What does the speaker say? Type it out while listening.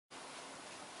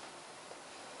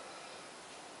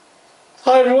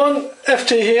Hi everyone,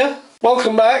 FT here.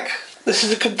 Welcome back. This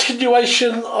is a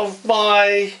continuation of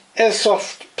my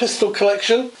airsoft pistol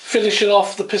collection, finishing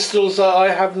off the pistols that I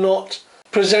have not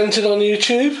presented on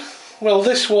YouTube. Well,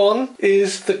 this one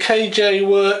is the KJ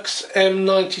Works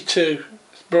M92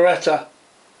 Beretta.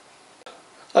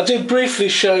 I did briefly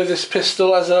show this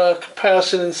pistol as a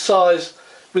comparison in size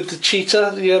with the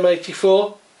Cheetah, the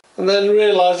M84, and then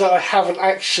realised that I haven't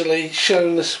actually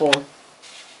shown this one.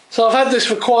 So I've had this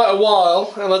for quite a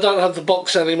while and I don't have the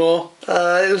box anymore.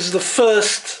 It was the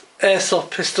first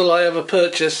airsoft pistol I ever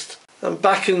purchased, and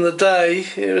back in the day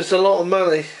it was a lot of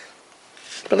money,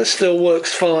 but it still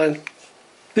works fine.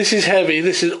 This is heavy,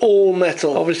 this is all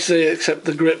metal, obviously except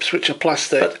the grips which are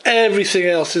plastic, but everything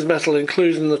else is metal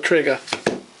including the trigger.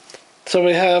 So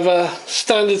we have a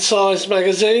standard size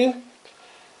magazine,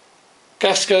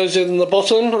 gas goes in the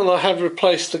bottom, and I have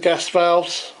replaced the gas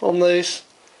valves on these.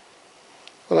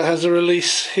 And it has a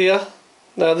release here.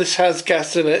 Now this has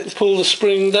gas in it. Pull the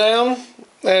spring down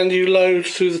and you load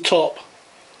through the top.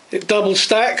 It double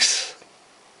stacks.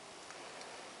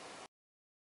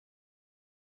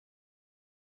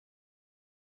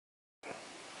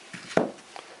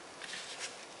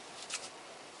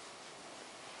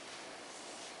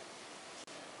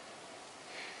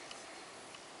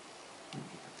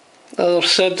 As I've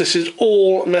said, this is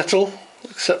all metal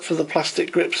except for the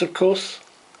plastic grips, of course.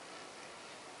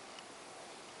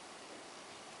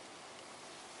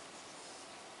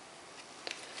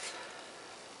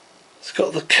 It's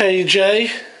got the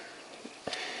KJ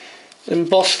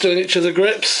embossed in each of the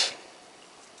grips.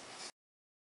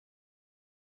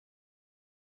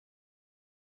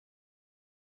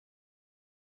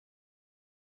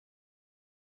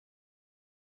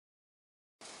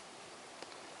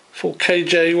 For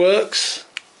KJ Works.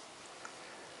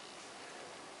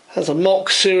 Has a mock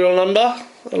serial number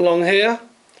along here.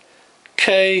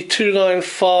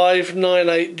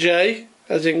 K29598J,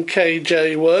 as in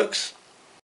KJ Works.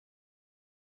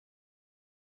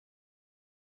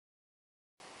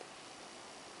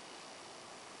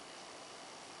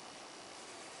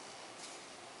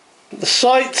 The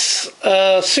sights,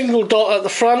 single dot at the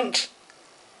front,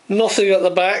 nothing at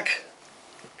the back,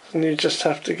 and you just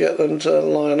have to get them to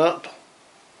line up.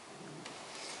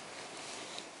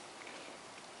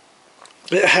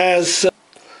 It has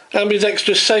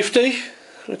ambidextrous safety,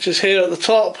 which is here at the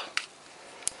top.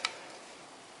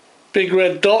 Big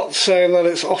red dot saying that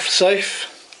it's off safe.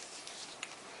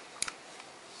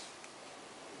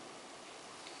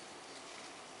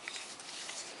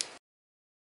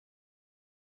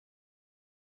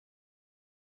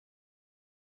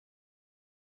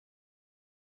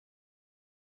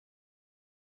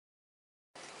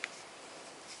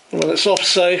 When it's off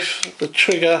safe, the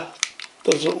trigger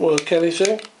doesn't work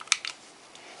anything.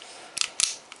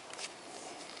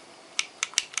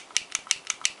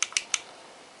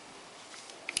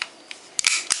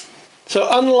 So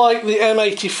unlike the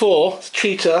M84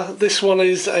 Cheetah, this one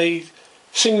is a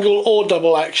single or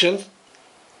double action,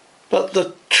 but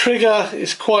the trigger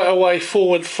is quite a way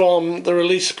forward from the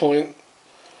release point.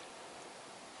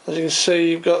 As you can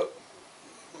see, you've got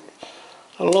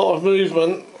a lot of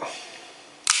movement.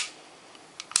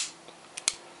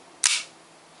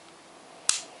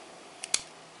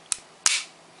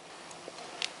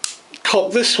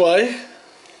 Cock this way,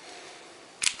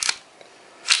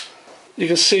 you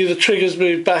can see the triggers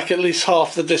move back at least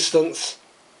half the distance.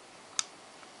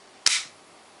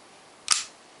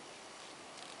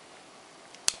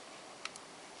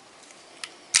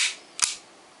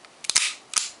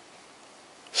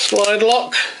 Slide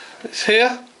lock is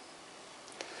here.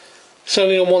 It's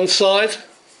only on one side.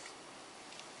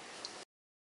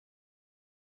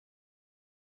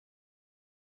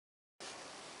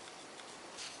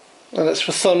 And it's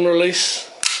for thumb release,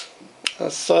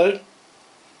 as so.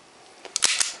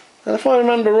 And if I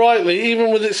remember rightly,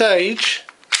 even with its age,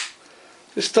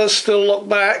 this does still lock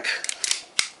back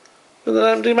with an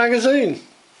empty magazine.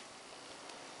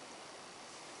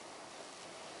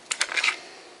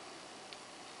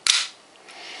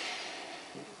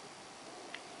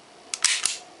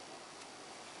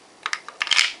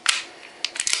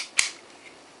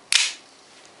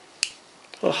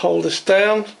 I'll hold this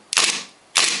down.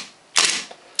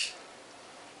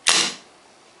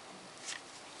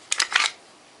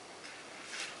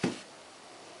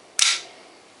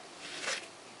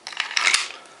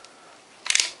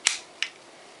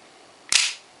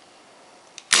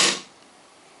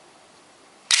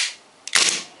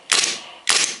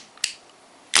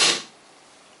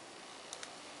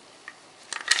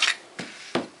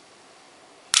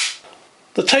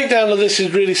 The takedown of this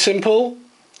is really simple.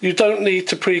 You don't need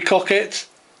to pre-cock it.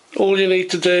 all you need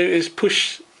to do is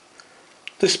push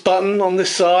this button on this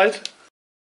side,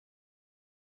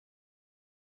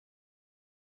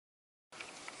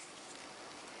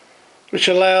 which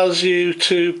allows you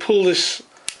to pull this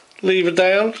lever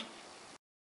down,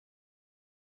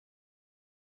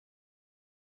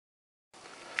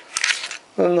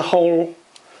 and the whole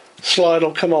slide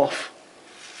will come off.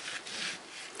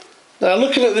 Now,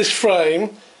 looking at this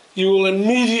frame, you will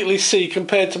immediately see,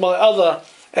 compared to my other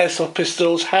airsoft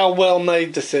pistols, how well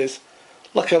made this is.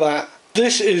 Look at that.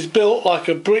 This is built like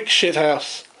a brick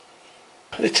shithouse.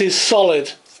 It is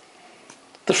solid.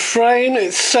 The frame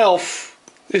itself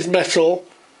is metal,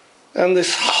 and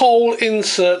this whole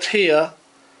insert here,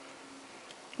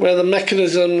 where the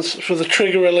mechanisms for the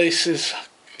trigger release is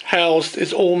housed,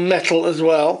 is all metal as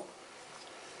well.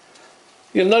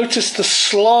 You'll notice the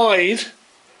slide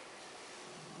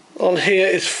on here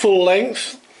is full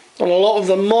length. On a lot of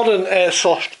the modern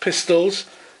airsoft pistols,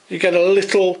 you get a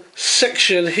little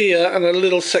section here and a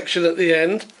little section at the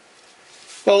end.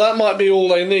 Well, that might be all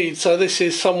they need, so this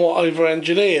is somewhat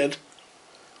over-engineered,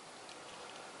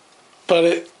 but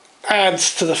it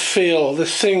adds to the feel.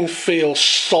 This thing feels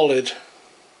solid.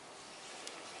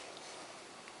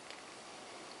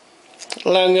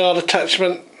 Lanyard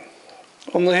attachment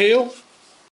on the heel.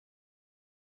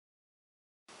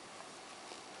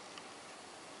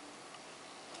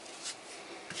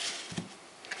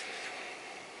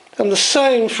 And the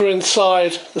same for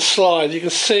inside the slide. You can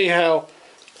see how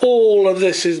all of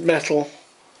this is metal,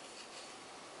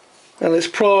 and it's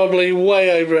probably way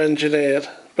over engineered,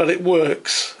 but it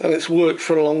works, and it's worked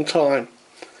for a long time.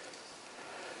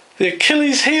 The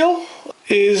Achilles heel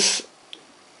is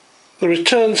the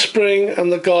return spring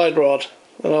and the guide rod,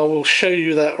 and I will show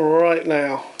you that right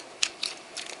now.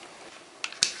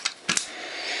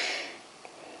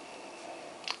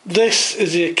 This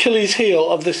is the Achilles heel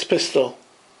of this pistol.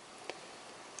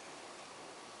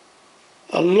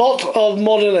 A lot of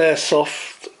modern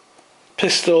airsoft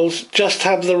pistols just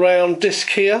have the round disc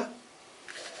here.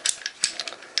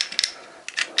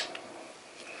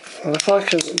 And if I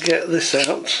can get this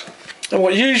out. And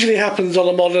what usually happens on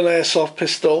a modern airsoft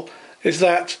pistol is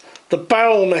that the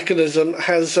barrel mechanism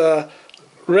has a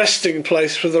resting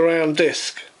place for the round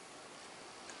disc.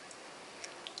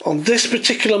 On this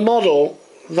particular model,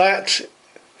 that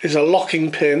is a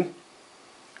locking pin.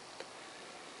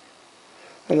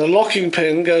 And the locking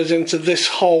pin goes into this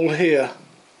hole here,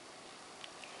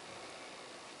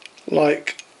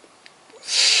 like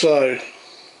so,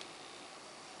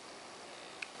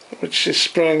 which is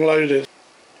sprung loaded.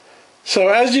 So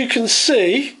as you can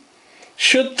see,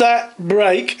 should that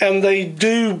break, and they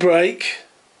do break,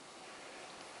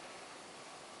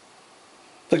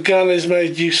 the gun is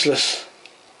made useless.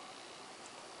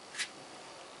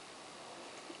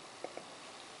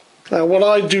 Now, what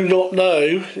I do not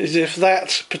know is if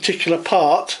that particular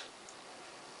part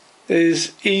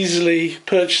is easily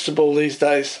purchasable these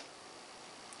days.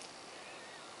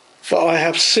 But I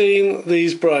have seen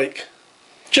these break.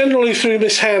 Generally through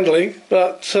mishandling,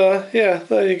 but yeah,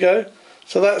 there you go.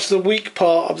 So that's the weak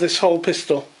part of this whole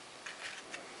pistol.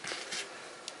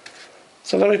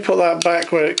 So let me put that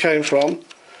back where it came from.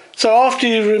 So after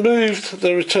you've removed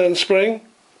the return spring,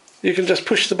 you can just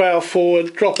push the barrel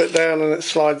forward, drop it down, and it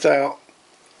slides out.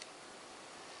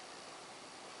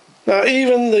 Now,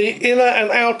 even the inner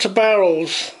and outer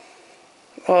barrels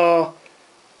are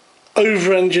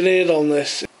over-engineered on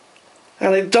this.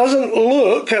 And it doesn't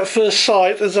look at first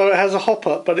sight as though it has a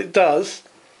hop-up, but it does.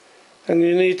 And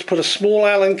you need to put a small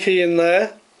Allen key in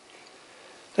there.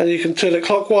 And you can turn it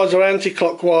clockwise or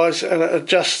anti-clockwise, and it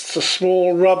adjusts a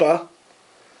small rubber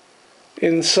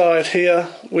inside here,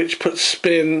 which puts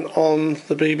spin on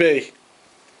the BB.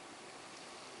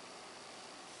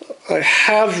 I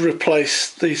have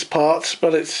replaced these parts,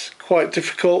 but it's quite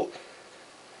difficult.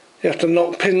 You have to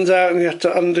knock pins out, and you have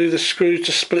to undo the screw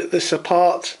to split this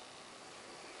apart.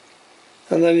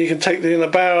 And then you can take the inner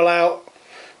barrel out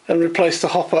and replace the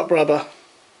hop-up rubber.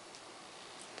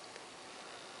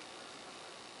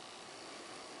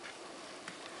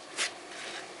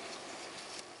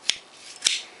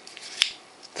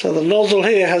 So the nozzle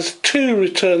here has two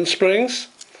return springs,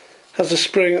 has a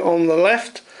spring on the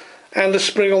left and a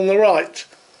spring on the right.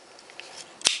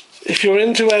 If you're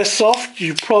into airsoft,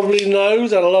 you probably know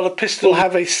that a lot of pistols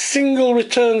have a single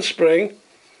return spring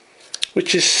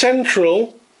which is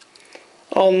central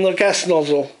on the gas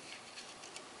nozzle.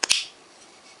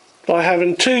 By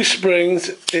having two springs,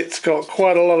 it's got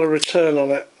quite a lot of return on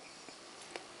it.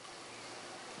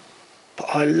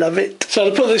 But I love it. So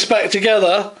to put this back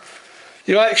together,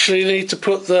 you actually need to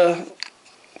put the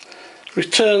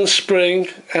return spring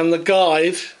and the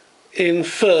guide in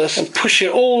first and push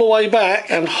it all the way back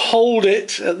and hold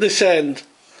it at this end.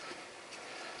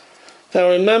 Now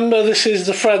remember, this is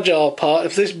the fragile part.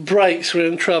 If this breaks, we're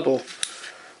in trouble.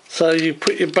 So you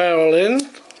put your barrel in,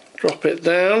 drop it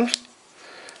down,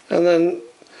 and then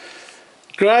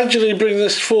gradually bring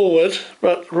this forward,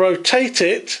 but rotate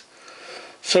it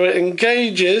so it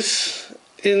engages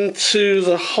into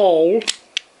the hole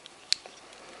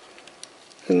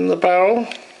in the barrel.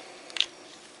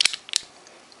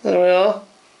 There we are.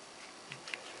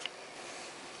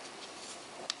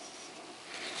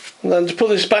 And then to put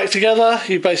this back together,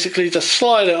 you basically just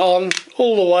slide it on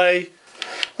all the way,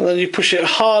 and then you push it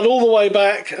hard all the way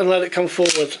back and let it come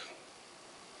forward.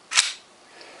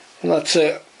 And that's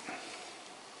it.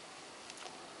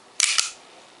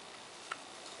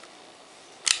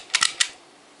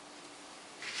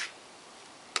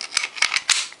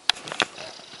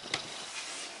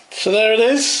 So there it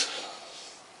is.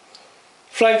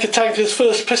 FlankerTanker's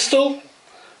first pistol.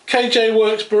 KJ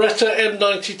Works Beretta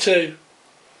M92.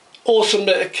 Awesome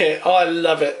bit of kit. I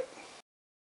love it.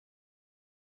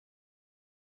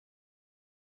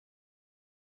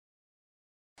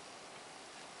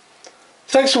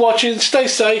 Thanks for watching. Stay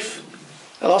safe.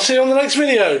 And I'll see you on the next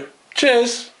video.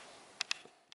 Cheers.